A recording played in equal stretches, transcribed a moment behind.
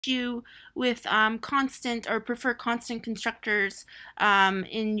issue with constant or prefer constant constructors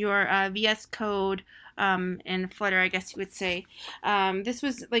in your VS Code and Flutter, I guess you would say. This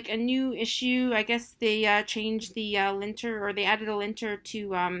was like a new issue. I guess they changed the linter, or they added a linter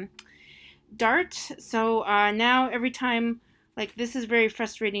to Dart. So now every time, like, this is very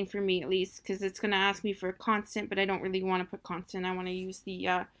frustrating for me, at least, because it's going to ask me for a constant, but I don't really want to put constant. I want to use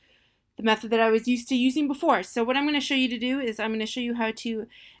the method that I was used to using before. So what I'm going to show you to do is I'm going to show you how to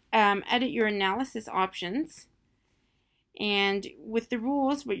edit your analysis options. And with the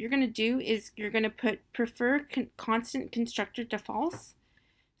rules, what you're going to do is you're going to put prefer constant constructor to false.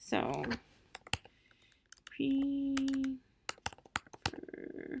 So prefer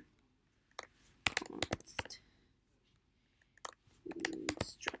const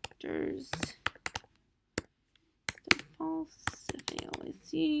constructors to false,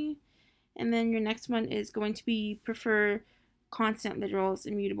 FALSE. And then your next one is going to be prefer constant literals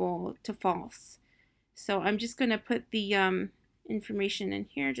immutable to false. So I'm just going to put the information in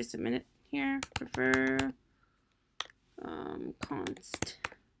here, just a minute here. Prefer const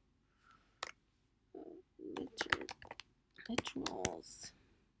literals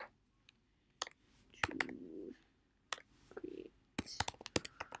to create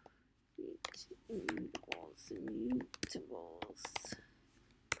immutables.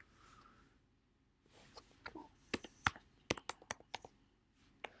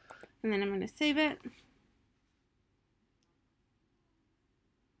 And then I'm going to save it.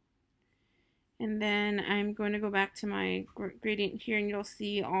 And then I'm going to go back to my gradient here, and you'll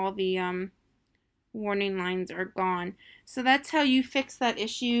see all the warning lines are gone. So that's how you fix that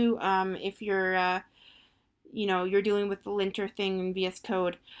issue if you're you're dealing with the linter thing in VS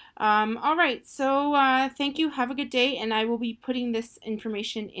Code. All right, so thank you. Have a good day, and I will be putting this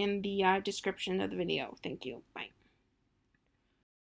information in the description of the video. Thank you. Bye.